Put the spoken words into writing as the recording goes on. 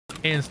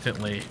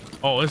instantly.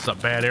 Oh, this is a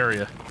bad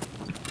area.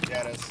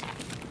 Yeah, it is.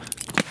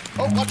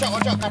 Oh, watch out,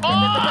 watch out.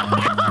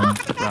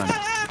 Run.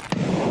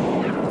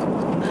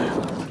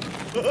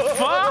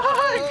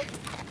 Fuck!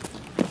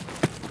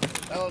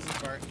 That wasn't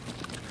smart.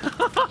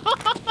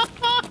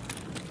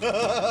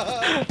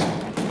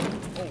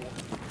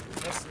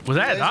 Was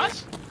that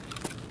us?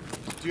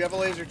 Do you have a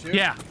laser too?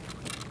 Yeah.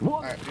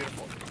 Alright,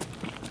 beautiful.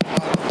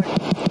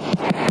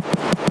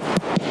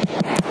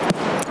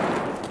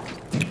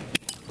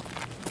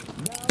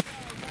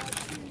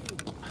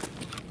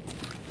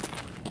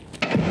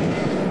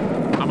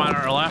 I'm on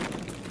our left.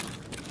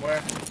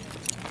 Where?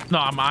 No,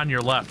 I'm on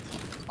your left.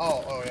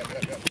 Oh, yeah.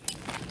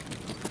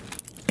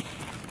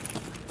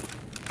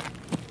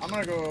 I'm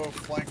gonna go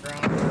flank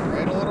around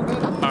right a little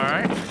bit.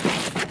 Alright.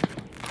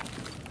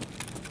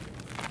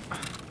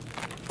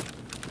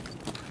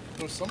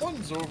 So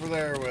someone's over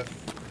there with...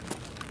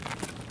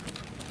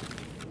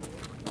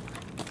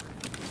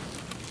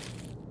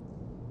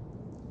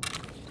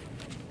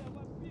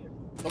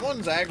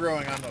 Someone's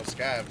aggroing on those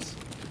scabs.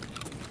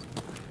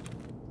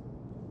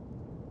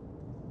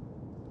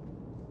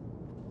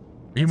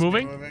 Are you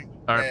moving?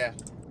 All right. Yeah.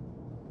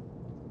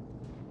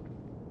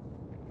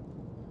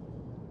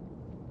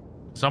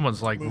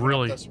 Someone's like Moving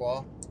really. up this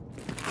wall.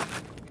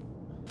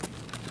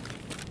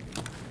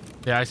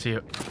 Yeah, I see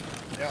it.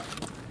 Yeah.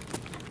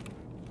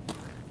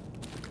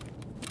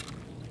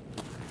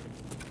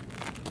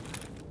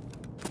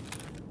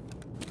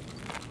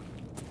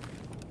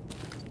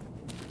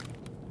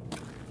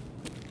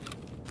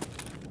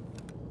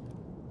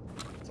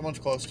 Someone's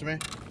close to me.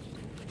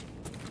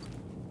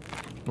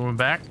 Moving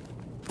back.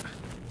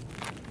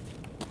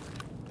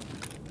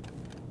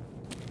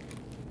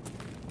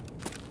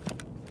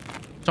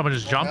 Someone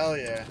just jumped. Hell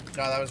yeah.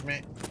 No, that was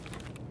me.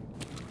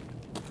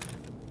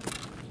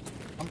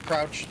 I'm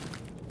crouched.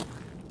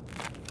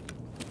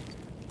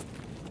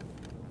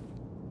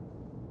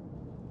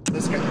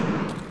 This guy.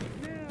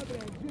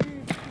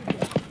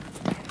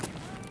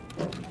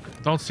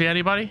 Don't see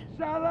anybody.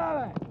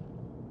 Oh,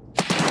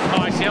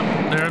 I see them.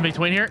 They're in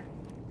between here.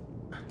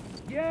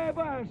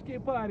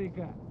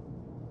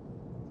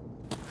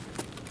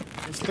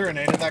 Just threw a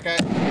nade at that guy.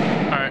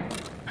 All right.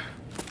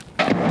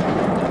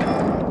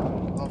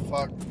 Oh,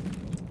 fuck.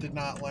 Did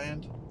not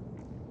land.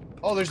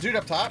 Oh, there's a dude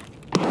up top.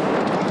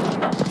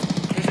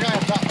 There's a guy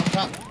up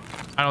top.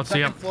 I don't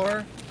see him. Second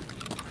floor.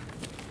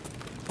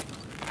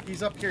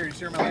 He's up here. You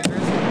see where my laser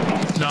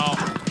is? No.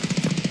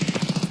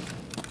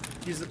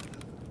 He's...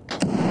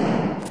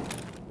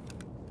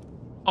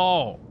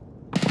 Oh.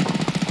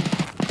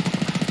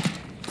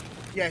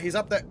 Yeah, he's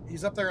up there.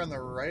 He's up there on the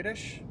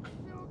rightish.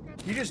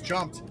 He just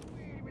jumped.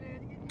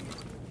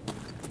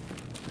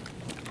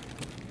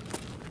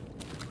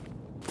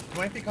 He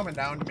might be coming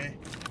down to me.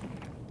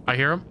 I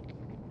hear him.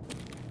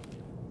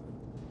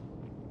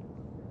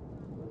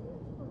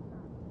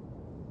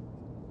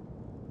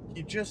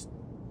 He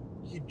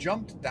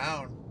jumped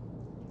down,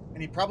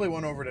 and he probably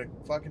went over to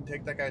fucking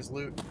take that guy's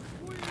loot.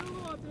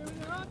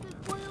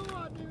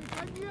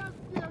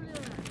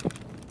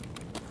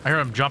 I hear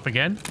him jump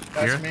again.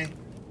 That's Here. me.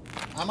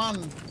 I'm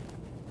on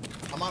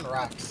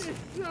rocks.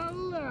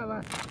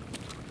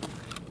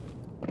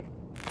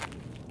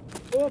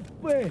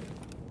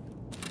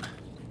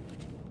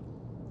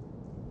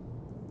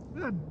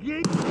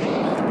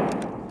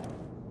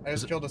 I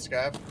just killed a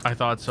scav. I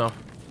thought so.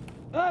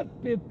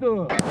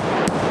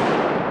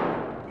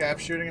 Scav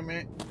shooting at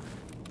me.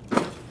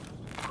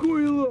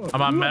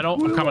 I'm on metal.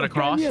 I'm coming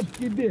across. Yeah,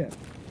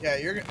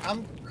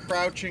 I'm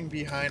crouching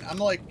behind. I'm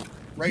like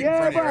right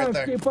in front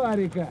of you,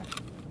 right there.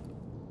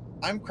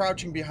 I'm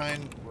crouching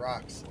behind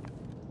rocks.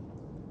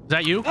 Is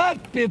that you? No,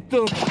 kill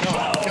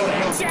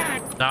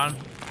him. Down.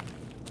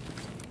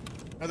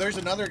 No, there's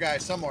another guy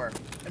somewhere,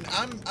 and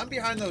I'm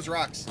behind those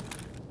rocks.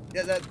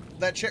 Yeah,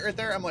 that shit right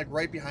there. I'm like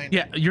right behind.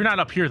 Yeah, you're not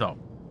up here though.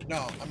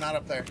 No, I'm not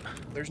up there.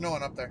 There's no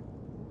one up there.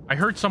 I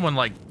heard someone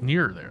like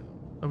near there.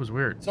 That was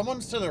weird.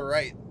 Someone's to the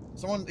right.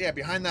 Someone, yeah,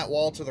 behind that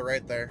wall to the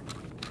right there.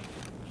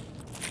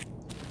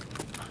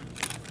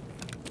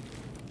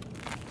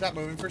 Stop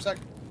moving for a sec.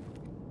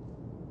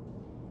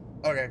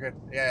 Okay, good.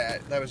 Yeah,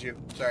 that was you.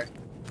 Sorry.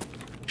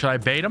 Should I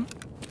bait him?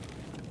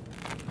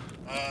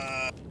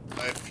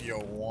 If you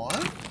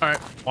want. All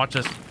right, watch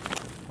this.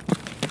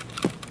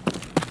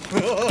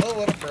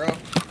 What a pro.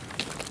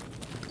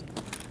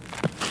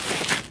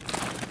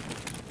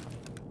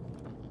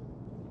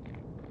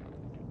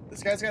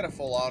 This guy's got a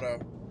full auto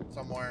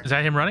somewhere. Is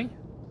that him running?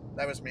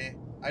 That was me.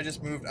 I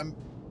just moved.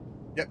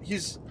 Yep,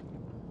 he's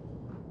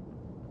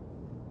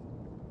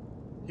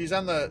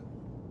on the...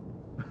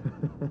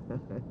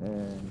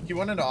 He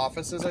went into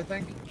offices, I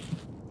think.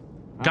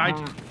 Guy...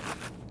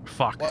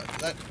 Fuck. What?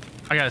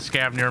 I got a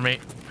scav near me.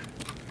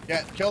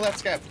 Yeah, kill that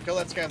scav. Kill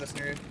that scav that's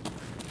near you.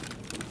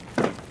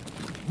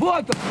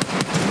 What the...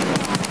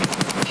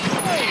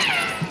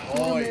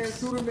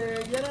 Nice.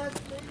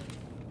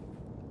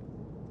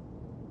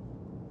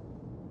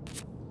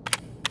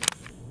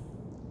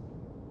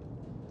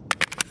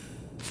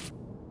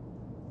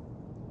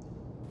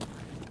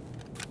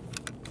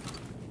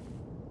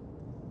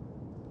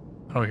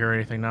 I don't hear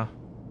anything now.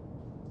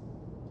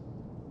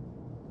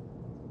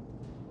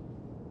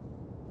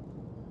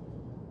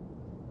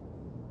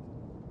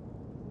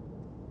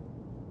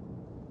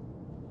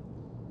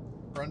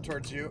 Run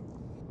towards you.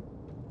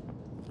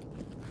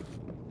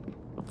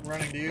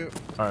 Running to you.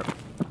 All right.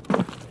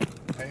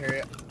 I hear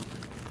you.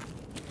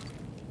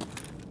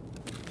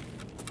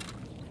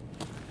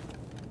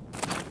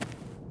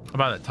 How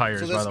about the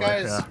tires, So by this the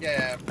way? guy's,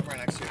 yeah, I'm right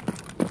next to you.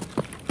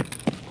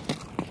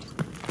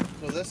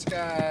 So this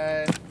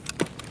guy.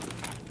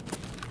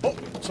 Oh,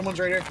 someone's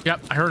right here.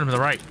 Yep, I heard him to the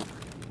right.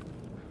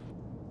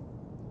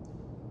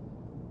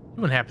 You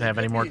wouldn't happen to have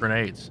any more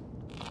grenades.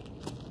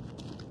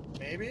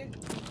 Maybe?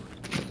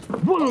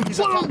 Oh, he's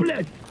up top.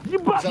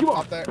 He's up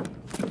top there.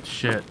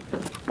 Shit.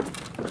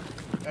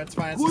 That's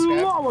fine, it's a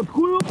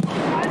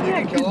scav. You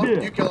can kill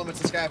him. You kill him,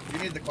 it's a scav. You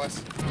need the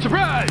quest.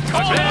 Surprise!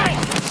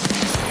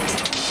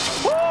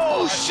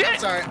 Oh, shit! I'm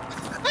sorry.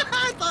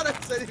 I thought I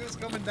said he was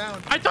coming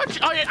down. I thought you,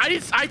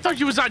 I thought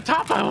you was on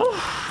top.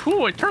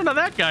 Ooh, I turned on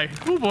that guy.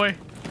 Oh boy.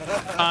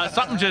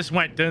 Something just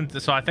went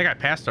didn't, so I think I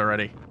passed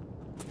already.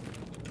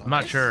 I'm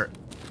not sure.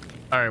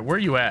 All right, where are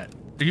you at?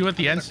 Are you at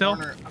the end still?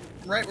 Corner,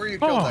 right where you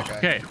killed that guy.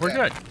 Okay, we're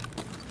good.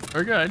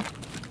 We're good.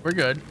 We're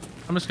good.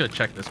 I'm just gonna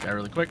check this guy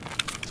really quick.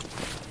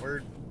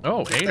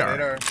 Oh,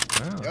 ADAR.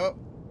 Oh. Yep.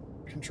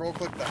 Control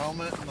click the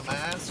helmet and the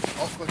mask.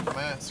 Alt click the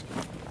mask.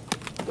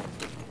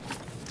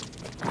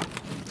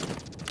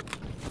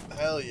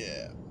 Hell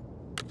yeah.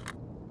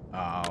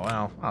 Oh,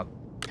 well, I'll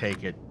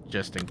take it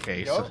just in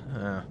case. Yep.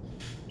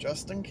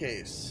 Just in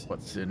case.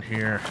 What's in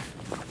here? I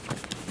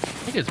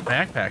think his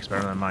backpack's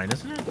better than mine,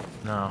 isn't it?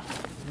 No.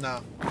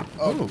 No.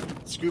 Oh, ooh.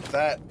 Scoop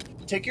that.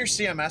 Take your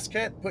CMS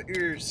kit, put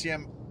your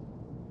CM...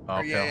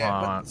 Okay,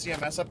 put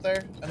CMS up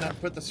there, and then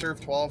put the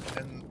Serve 12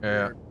 and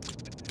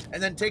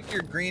and then take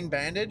your green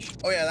bandage.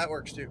 Oh yeah, that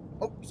works too.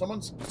 Oh,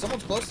 someone's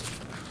close.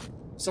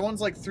 Someone's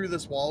like through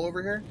this wall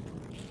over here.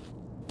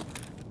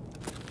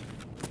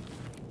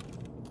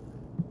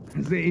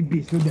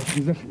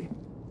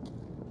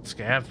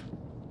 Scav?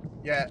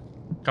 Yeah.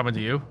 Coming to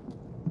you?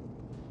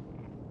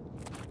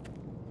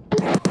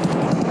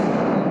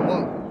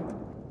 Whoa.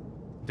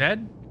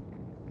 Dead?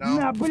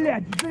 No.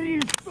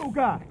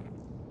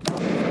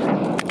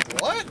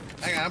 What?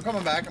 Hang on, I'm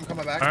coming back. I'm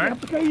coming back. All right.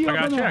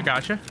 I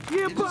got you. He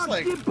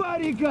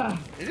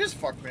just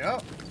fucked me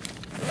up.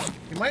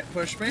 He might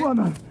push me. He's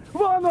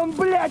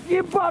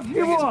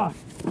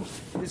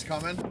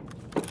coming.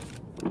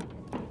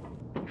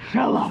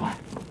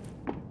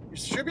 You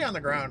should be on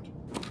the ground.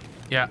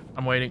 Yeah,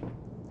 I'm waiting.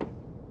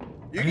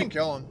 You can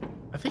kill him.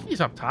 I think he's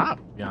up top,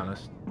 to be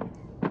honest.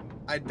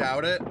 I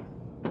doubt it.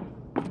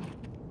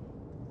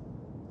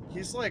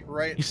 He's like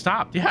right. He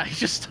stopped. Yeah, he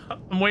just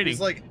stopped. I'm waiting. He's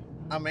like,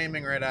 I'm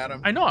aiming right at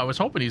him. I know. I was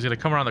hoping he's going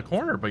to come around the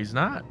corner, but he's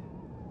not.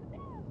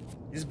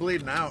 He's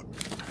bleeding out.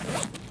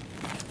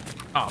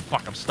 Oh,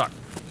 fuck. I'm stuck.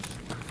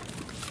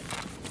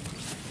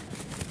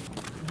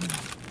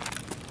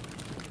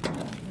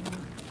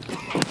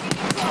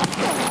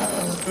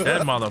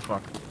 Dead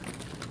motherfucker.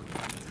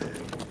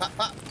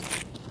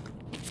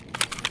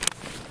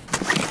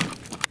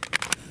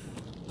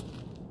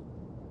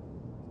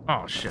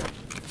 Oh, shit.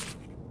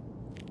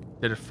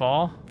 Did it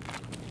fall?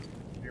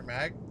 Your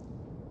mag?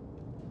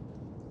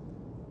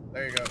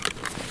 There you go.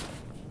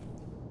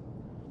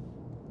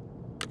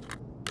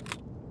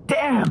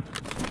 Damn!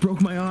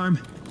 Broke my arm.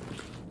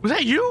 Was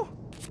that you?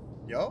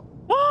 Yo?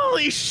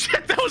 Holy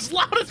shit, that was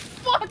loud as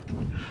fuck!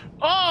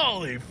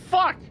 Holy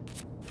fuck!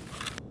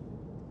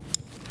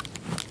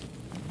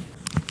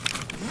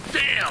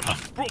 Damn, I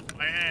broke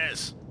my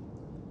ass.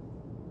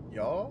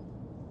 Yo?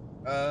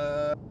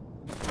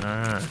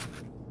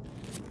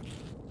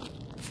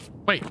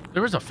 Wait,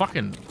 there was a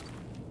fucking...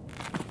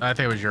 I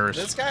think it was yours.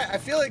 This guy, I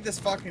feel like this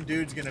fucking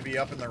dude's gonna be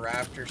up in the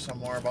rafters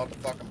somewhere about to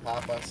fucking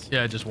pop us.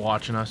 Yeah, just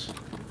watching us.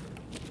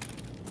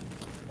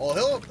 Well,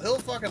 he'll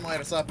fucking light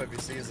us up if he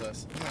sees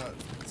us. I'm gonna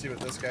see what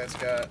this guy's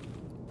got.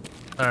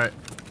 All right.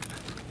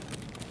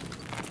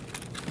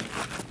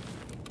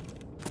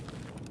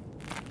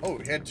 Oh,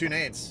 he had 2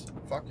 nades.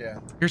 Fuck yeah.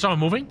 Here's someone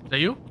moving. Is that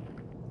you?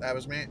 That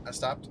was me. I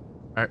stopped.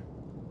 All right.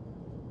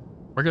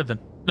 We're good then.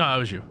 No, that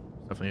was you.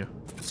 Definitely you.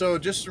 So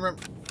just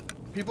remember,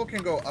 people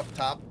can go up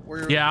top where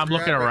you're. Yeah, I'm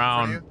looking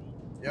around.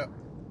 Yep.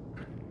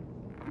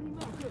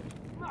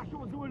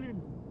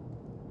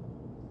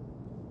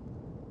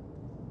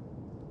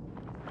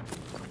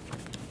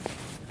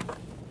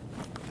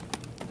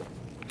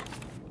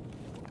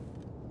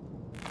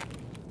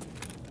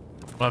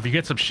 Well, if you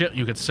get some shit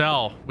you could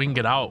sell, we can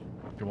get out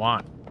if you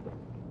want.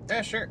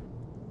 Yeah, sure.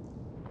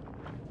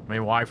 I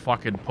mean, why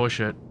fucking push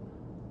it?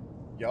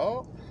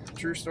 Yo,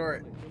 true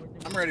story.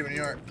 I'm ready when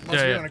you are.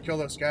 Unless we want to kill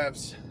those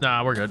scavs.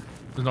 Nah, we're good.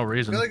 There's no I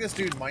reason. feel like this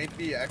dude might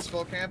be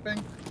exfil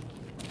camping,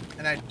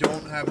 and I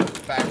don't have the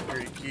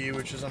factory key,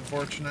 which is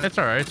unfortunate. It's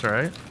all right. It's all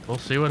right. We'll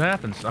see what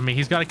happens. I mean,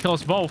 he's got to kill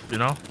us both, you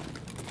know?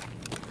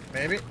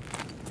 Maybe.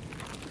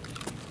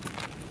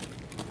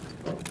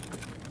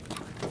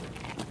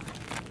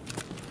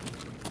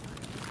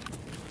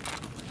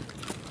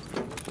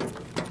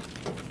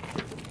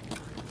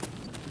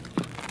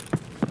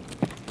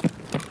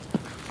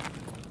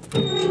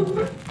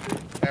 Yeah,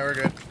 we're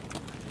good.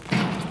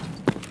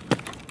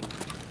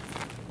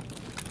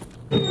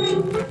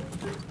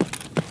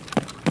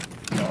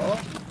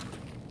 Oh.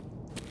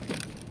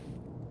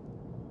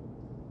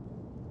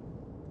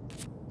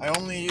 I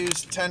only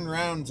used 10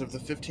 rounds of the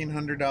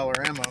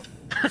 $1,500 ammo.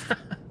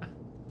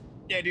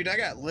 Yeah, dude, I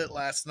got lit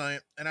last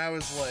night, and I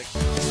was like...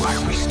 Why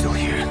are we still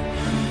here?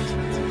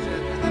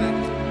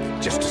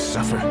 Just to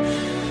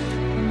suffer?